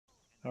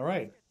All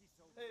right.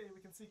 Hey, we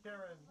can see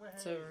Karen.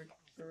 So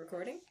we're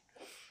recording?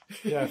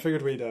 Yeah, I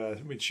figured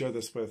we'd share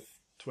this with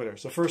Twitter.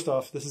 So first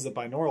off, this is a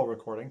binaural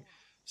recording.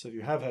 So if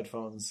you have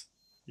headphones,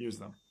 use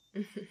them.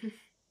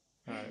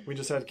 All right. We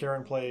just had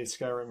Karen play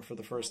Skyrim for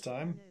the first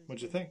time.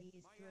 What'd you think?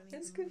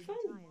 It's good fun.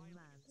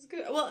 It's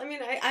good. Well, I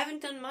mean, I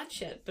haven't done much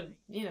yet, but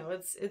you know,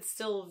 it's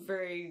still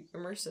very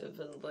immersive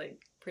and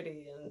like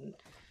pretty, and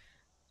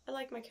I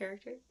like my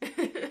character.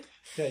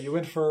 Yeah, you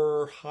went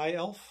for High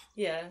Elf?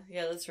 Yeah,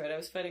 that's right. I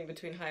was fighting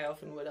between High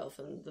Elf and Wood Elf,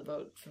 and the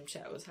vote from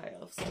chat was High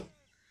Elf, so...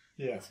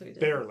 Yeah,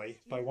 barely,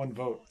 by one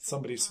vote.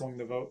 Somebody swung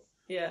the vote.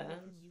 Yeah.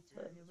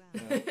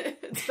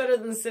 It's better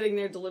than sitting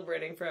there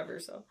deliberating forever,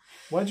 so...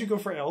 Why'd you go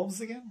for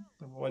elves again?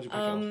 Why'd you pick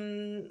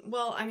elves?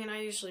 Well, I mean,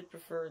 I usually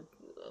prefer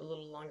a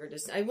little longer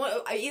distance.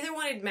 I either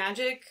wanted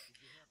magic,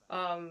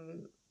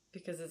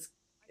 because it's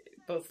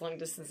both long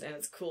distance and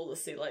it's cool to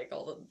see, like,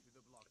 all the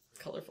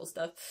colorful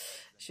stuff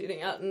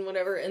shooting out and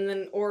whatever, and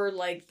then or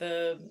like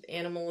the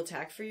animal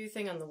attack for you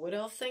thing on the wood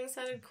elf thing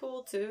sounded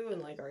cool too,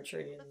 and like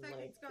archery and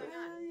like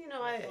you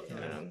know, I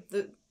don't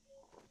know,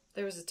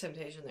 there was a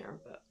temptation there,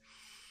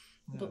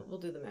 but we'll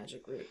do the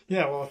magic route.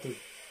 Yeah, well,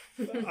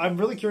 I'm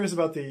really curious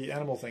about the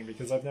animal thing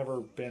because I've never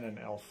been an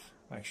elf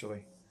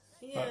actually.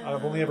 Yeah.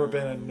 I've only ever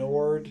been a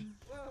Nord,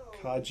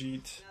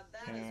 Khajiit,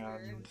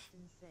 and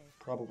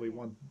probably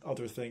one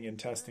other thing in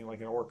testing,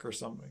 like an orc or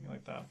something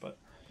like that, but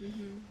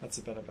that's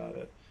a bit about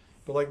it.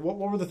 But like, what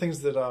were the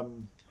things that,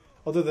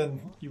 other than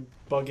you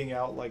bugging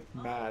out like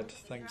mad,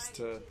 thanks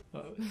to,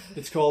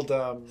 it's called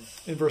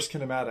inverse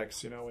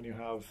kinematics, you know, when you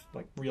have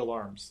like real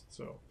arms.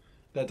 So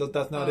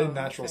that's not in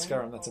natural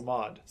Skyrim, that's a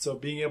mod. So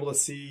being able to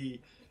see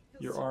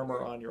your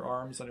armor on your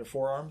arms, on your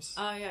forearms,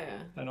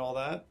 and all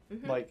that,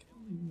 like,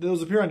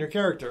 those appear on your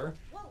character,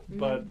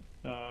 but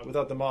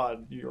without the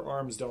mod, your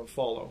arms don't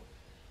follow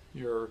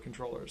your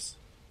controllers.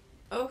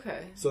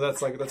 Okay. So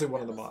that's like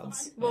one of the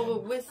mods.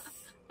 Well,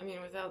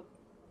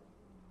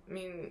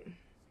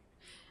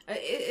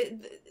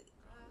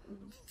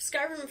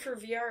 Skyrim for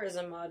VR is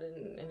a mod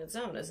in its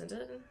own, isn't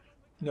it?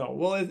 No,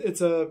 well,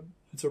 it's a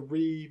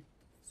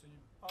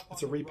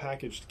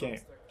repackaged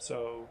game.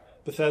 So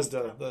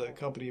Bethesda, the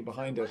company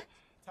behind it,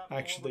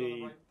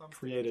 actually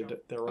created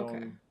their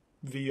own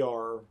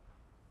VR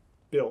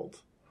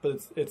build, but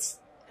it's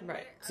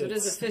right. So it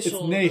is official.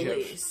 It's native.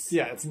 Release.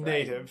 Yeah, it's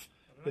native.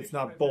 It's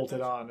not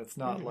bolted on. It's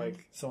not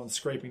like someone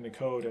scraping the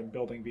code and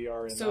building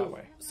VR in that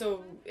way.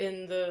 So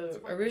in the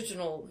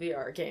original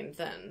VR game,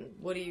 then,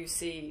 what do you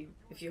see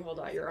if you hold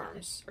out your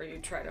arms, or you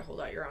try to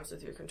hold out your arms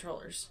with your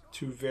controllers?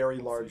 Two very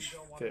large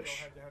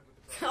fish.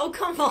 Oh,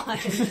 come on!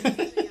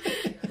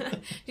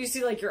 Do you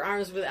see, like, your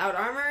arms without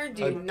armor?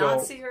 Do you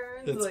not see your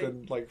arms? It's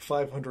been, like,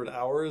 500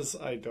 hours.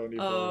 I don't even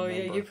remember. Oh,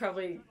 yeah, you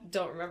probably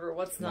don't remember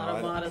what's not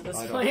a mod at this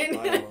point.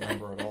 I don't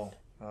remember at all.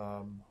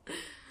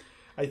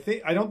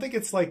 I don't think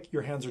it's like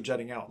your hands are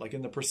jetting out. Like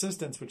in the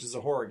Persistence, which is a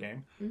horror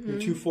game,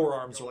 your two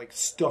forearms are like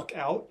stuck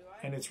out,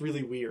 and it's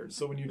really weird.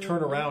 So when you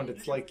turn around,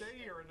 it's like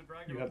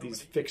you have these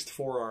fixed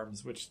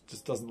forearms, which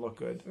just doesn't look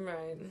good.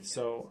 Right.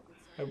 So,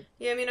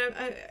 yeah, I mean,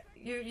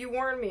 you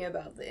warned me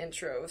about the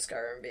intro of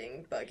Skyrim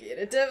being buggy, and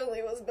it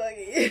definitely was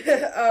buggy.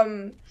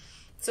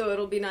 So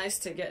it'll be nice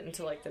to get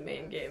into like the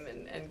main game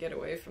and get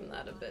away from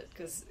that a bit,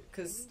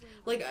 because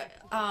like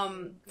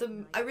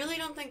I really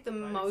don't think the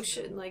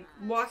motion, like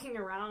walking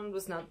around,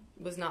 was not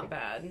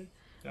bad.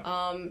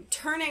 Yeah.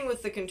 Turning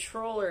with the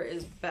controller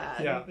is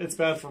bad. Yeah, it's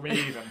bad for me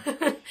even.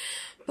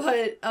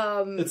 But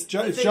it's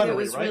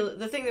juddery, right?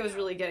 The thing that was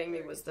really getting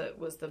me was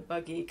the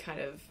buggy kind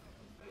of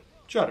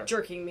judder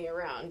jerking me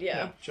around.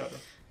 Yeah, judder.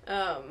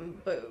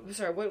 But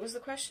sorry, what was the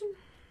question?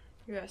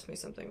 You asked me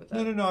something with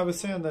that. No. I was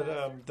saying that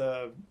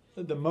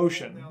the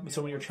motion.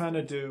 So when you're trying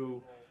to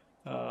do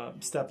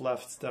step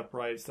left, step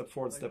right, step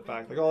forward, step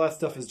back, like all that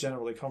stuff is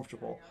generally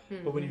comfortable.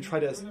 But when you try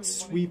to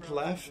sweep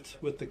left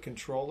with the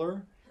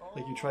controller,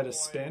 like you try to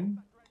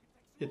spin,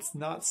 it's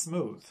not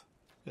smooth.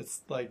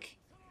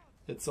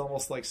 It's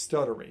almost like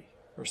stuttery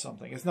or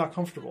something. It's not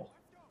comfortable.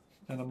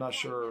 And I'm not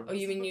sure. Oh,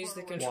 you mean use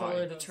the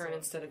controller to turn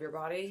instead of your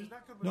body?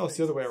 No, it's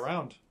the other way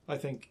around. I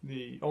think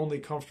the only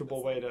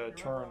comfortable way to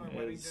turn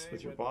is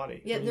with your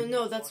body. Yeah,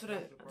 no, that's what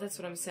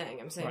I'm saying.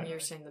 I'm saying you're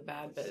saying the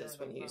bad bit is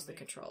when you use the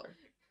controller.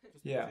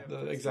 Yeah,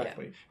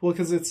 exactly. Yeah. Well,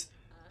 because it's,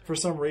 for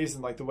some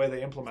reason, like the way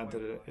they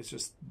implemented it, it's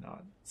just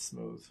not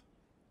smooth.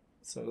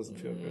 So it doesn't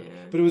feel good.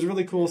 But it was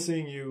really cool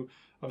seeing you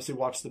obviously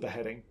watch the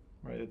beheading.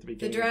 Right at the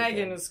beginning. The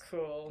dragon is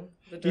cool.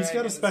 He's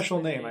got a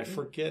special name. I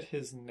forget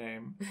his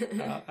name.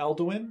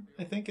 Alduin,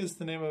 I think, is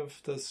the name of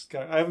this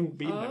guy. I haven't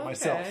beaten him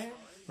myself.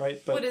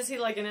 Right? But what, is he,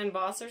 like an end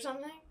boss or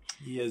something?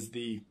 He is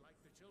he's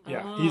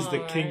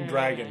the king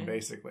dragon,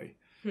 basically.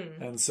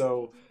 And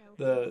so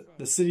the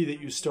city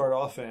that you start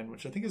off in,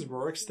 which I think is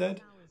Rorikstead,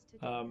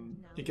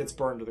 it gets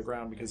burned to the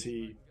ground because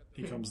he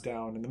comes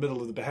down in the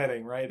middle of the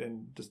beheading, right,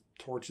 and just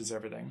torches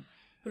everything.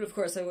 But of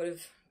course I would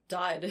have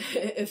died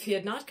if he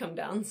had not come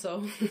down,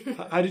 so...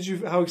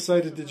 How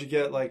excited did you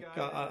get, like,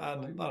 I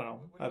don't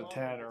know, out of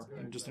 10, or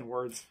just in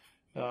words,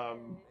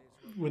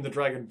 when the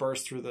dragon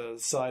burst through the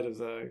side of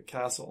the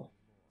castle?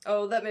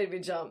 Oh, that made me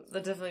jump.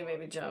 That definitely made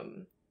me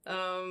jump.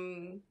 I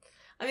mean,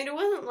 it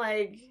wasn't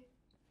like...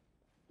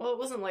 Well, it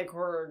wasn't like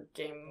horror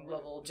game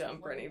level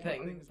jump or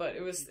anything, but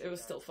it was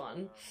still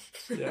fun.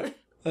 Yeah.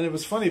 And it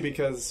was funny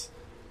because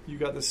you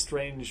got this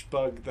strange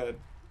bug that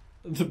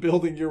the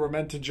building you were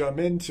meant to jump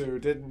into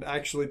didn't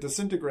actually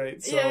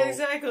disintegrate, so yeah,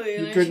 exactly.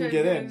 you couldn't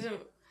get in.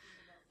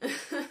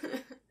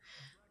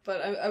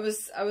 But I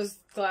was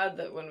glad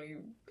that when we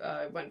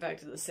went back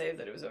to the save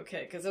that it was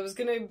okay, because I was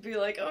gonna be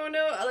like, oh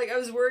no, like I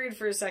was worried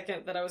for a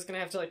second that I was gonna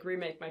have to like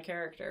remake my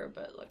character,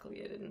 but luckily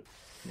it didn't.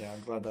 Yeah,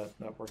 I'm glad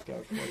that worked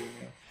out for you.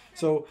 Yeah.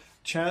 So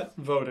chat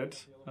voted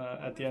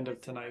at the end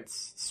of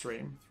tonight's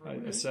stream.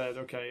 I said,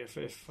 okay,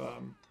 if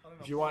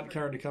you want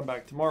Karen to come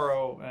back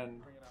tomorrow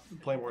and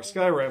play more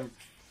Skyrim,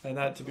 and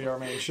that to be our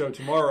main show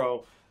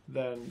tomorrow,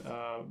 then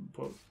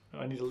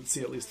I need to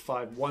see at least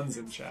 5 1s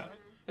in chat.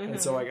 And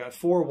so I got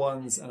 4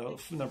 1s and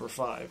a number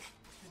 5.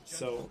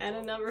 So and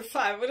a number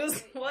 5.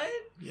 What?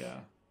 Yeah.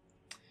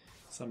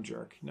 Some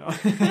jerk. No.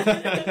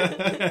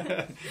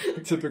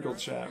 Typical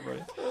chat,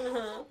 right?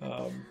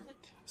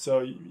 So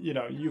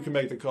you can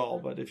make the call,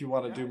 but if you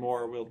want to do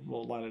more,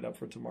 we'll line it up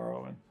for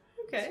tomorrow. And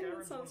okay,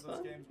 that sounds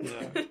fun.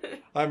 Yeah,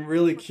 I'm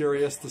really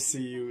curious to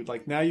see you.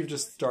 Like now, you've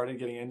just started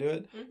getting into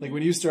it. Like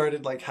when you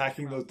started like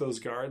hacking those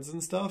guards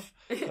and stuff,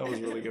 that was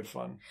really good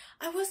fun.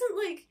 I wasn't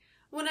like.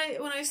 When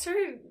I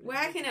started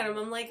whacking at him,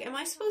 I'm like, am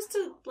I supposed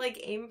to like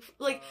aim?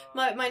 Like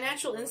my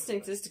natural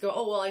instinct is to go,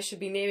 oh well, I should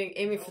be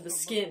aiming for the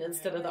skin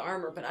instead of the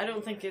armor, but I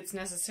don't think it's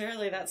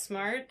necessarily that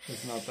smart.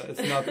 It's not that.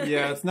 It's not.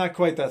 Yeah, it's not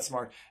quite that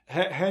smart.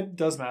 Head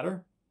does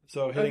matter,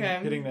 so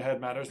hitting the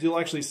head matters. You'll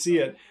actually see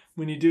it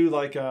when you do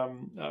like a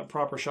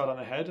proper shot on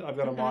the head. I've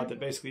got a mod that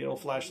basically it'll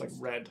flash like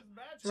red.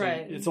 So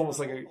right. It's almost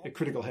like a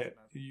critical hit.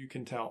 You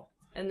can tell.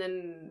 And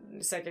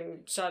then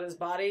second shot is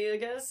body, I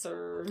guess,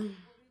 or.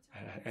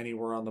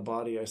 Anywhere on the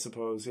body, I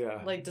suppose,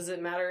 yeah. Like, does it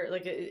matter?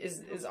 Like,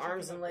 is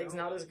arms and legs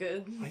not as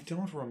good? I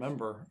don't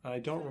remember. I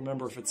don't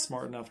remember if it's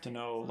smart enough to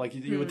know. Like,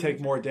 you would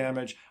take more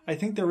damage. I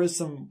think there is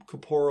some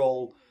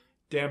corporal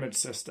damage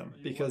system,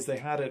 because they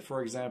had it,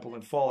 for example,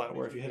 in Fallout,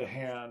 where if you hit a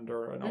hand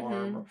or an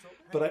arm.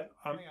 But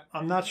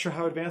I'm not sure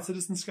how advanced it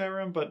is in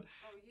Skyrim, but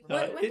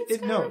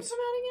it knows.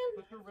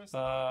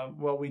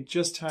 Well, we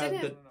just had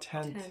the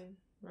 10th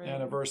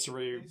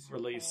anniversary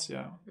release,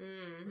 yeah.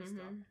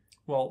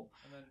 Well,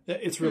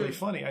 it's really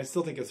funny. I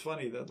still think it's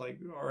funny that like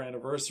our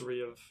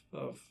anniversary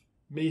of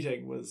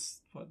meeting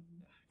was a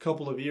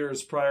couple of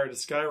years prior to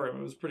Skyrim.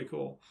 It was pretty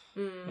cool,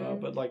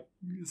 but like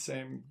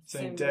same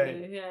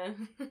day.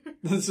 Yeah,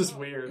 it's just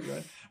weird,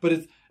 right?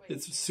 But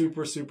it's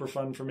super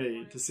fun for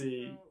me to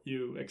see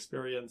you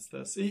experience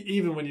this.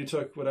 Even when you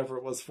took whatever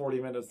it was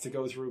 40 minutes to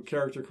go through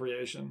character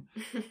creation,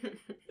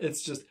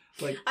 it's just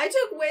like I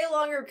took way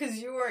longer because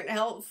you weren't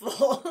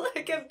helpful.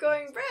 I kept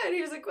going, Brad,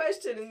 here's a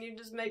question, and you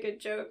just make a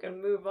joke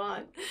and move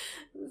on.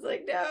 It's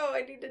like, no,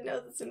 I need to know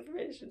this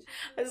information.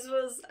 I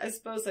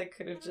suppose I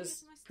could have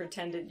just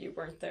pretended you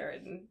weren't there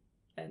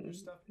and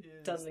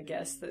done the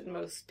guess that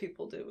most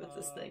people do with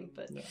this thing,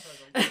 but.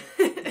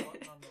 Yeah.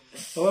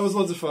 Well, that was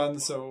loads of fun.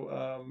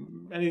 So,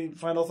 any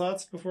final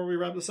thoughts before we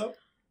wrap this up?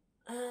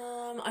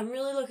 I'm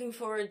really looking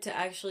forward to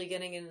actually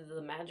getting into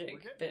the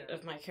magic bit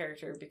of my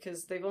character,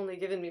 because they've only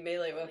given me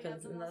melee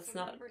weapons, and that's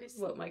not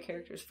what my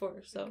character's for,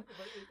 so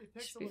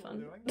it should be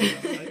fun.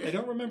 I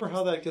don't remember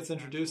how that gets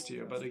introduced to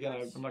you, but again,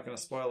 I'm not going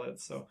to spoil it.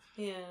 So,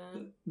 yeah,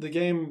 the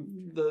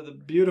game, the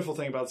beautiful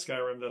thing about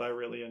Skyrim that I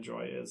really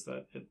enjoy is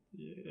that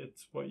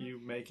it's what you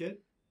make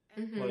it.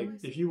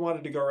 Like, if you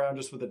wanted to go around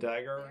just with a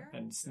dagger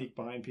and sneak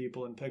behind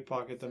people and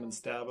pickpocket them and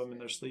stab them in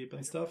their sleep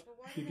and stuff,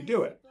 you could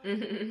do it.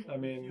 I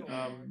mean,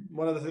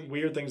 one of the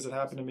weird things that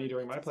happened to me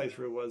during my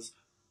playthrough was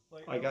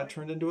I got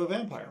turned into a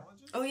vampire.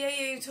 Oh, yeah,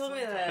 you told me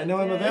that. I know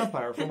I'm a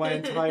vampire for my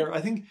entire... I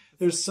think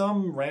there's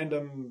some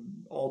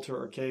random altar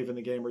or cave in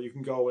the game where you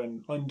can go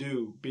and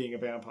undo being a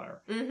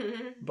vampire.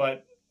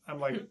 But... I'm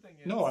like,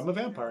 no, I'm a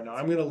vampire now.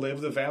 I'm going to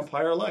live the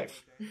vampire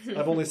life.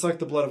 I've only sucked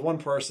the blood of one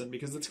person,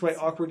 because it's quite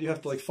awkward. You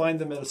have to like find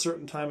them at a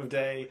certain time of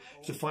day. You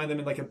have to find them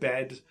in like a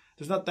bed.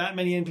 There's not that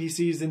many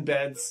NPCs in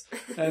beds.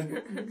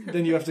 And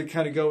then you have to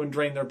kind of go and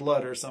drain their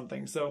blood or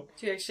something. So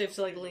do you actually have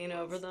to like lean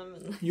over them?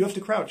 And... You have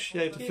to crouch.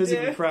 Yeah, you have to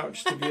physically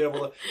crouch to be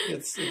able to.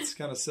 It's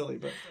kind of silly,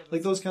 but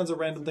like those kinds of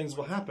random things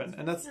will happen.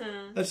 And that's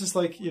just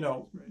like, you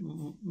know,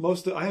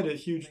 I had a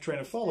huge train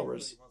of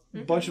followers.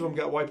 A bunch of them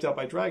got wiped out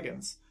by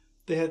dragons.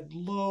 They had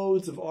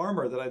loads of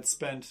armor that I'd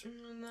spent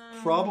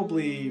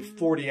probably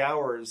 40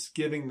 hours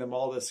giving them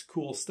all this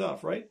cool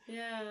stuff, right?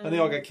 Yeah. And they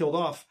all got killed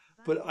off.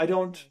 But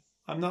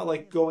I'm not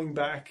like going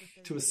back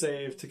to a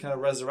save to kind of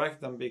resurrect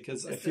them,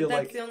 because I feel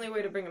like... That's the only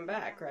way to bring them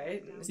back,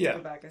 right? Is to go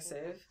back a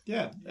save.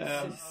 Yeah.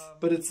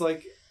 But it's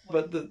like...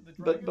 But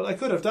I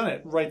could have done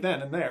it right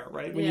then and there,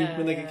 right?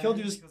 When they get killed,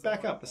 you just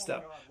back up a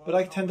step. But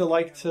I tend to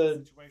like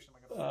to...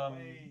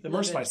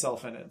 immerse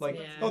myself in it. Like,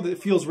 it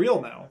feels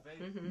real now.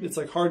 It's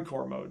like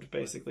hardcore mode,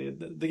 basically.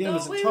 The game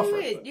isn't tougher.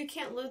 Wait. You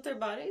can't loot their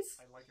bodies?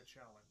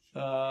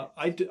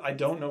 I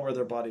don't know where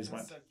their bodies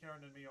went.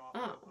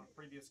 Oh.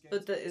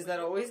 But is that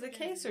always the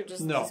case, or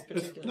just No. this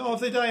particular? No, if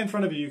they die in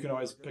front of you, you can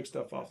always pick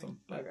stuff off them.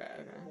 Okay.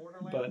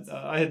 But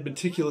I had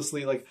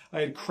meticulously, like,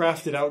 I had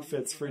crafted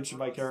outfits for each of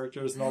my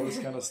characters and all this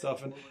kind of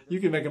stuff, and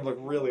you can make them look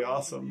really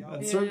awesome.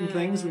 And certain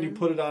things, when you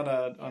put it on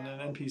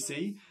an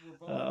NPC,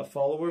 a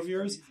follower of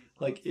yours,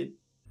 like, it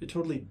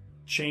totally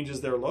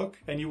changes their look,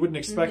 and you wouldn't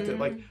expect it.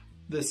 Like,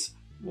 this,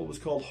 what was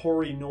called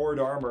hoary Nord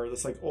armor,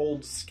 this, like,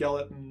 old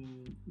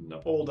skeleton,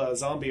 old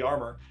zombie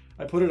armor.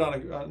 I put it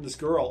on this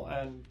girl,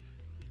 and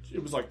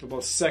it was like the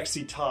most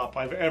sexy top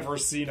I've ever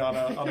seen on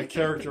a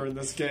character in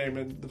this game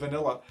in the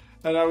vanilla.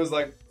 And I was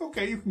like,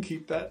 okay, you can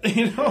keep that.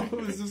 You know, it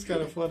was just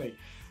kind of funny.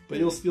 But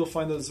you'll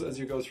find those as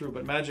you go through.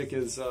 But magic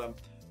is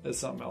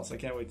something else. I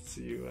can't wait to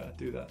see you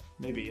do that.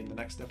 Maybe in the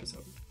next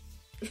episode.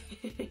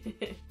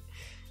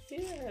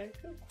 Yeah,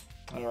 cool.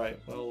 All right.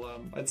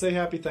 Well, I'd say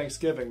happy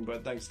Thanksgiving,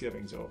 but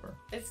Thanksgiving's over.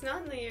 It's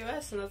not in the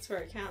U.S., and that's where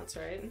it counts,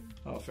 right?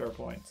 Oh, fair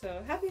point.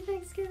 So, happy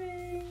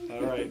Thanksgiving!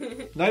 All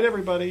right. Night,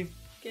 everybody.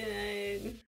 Good night.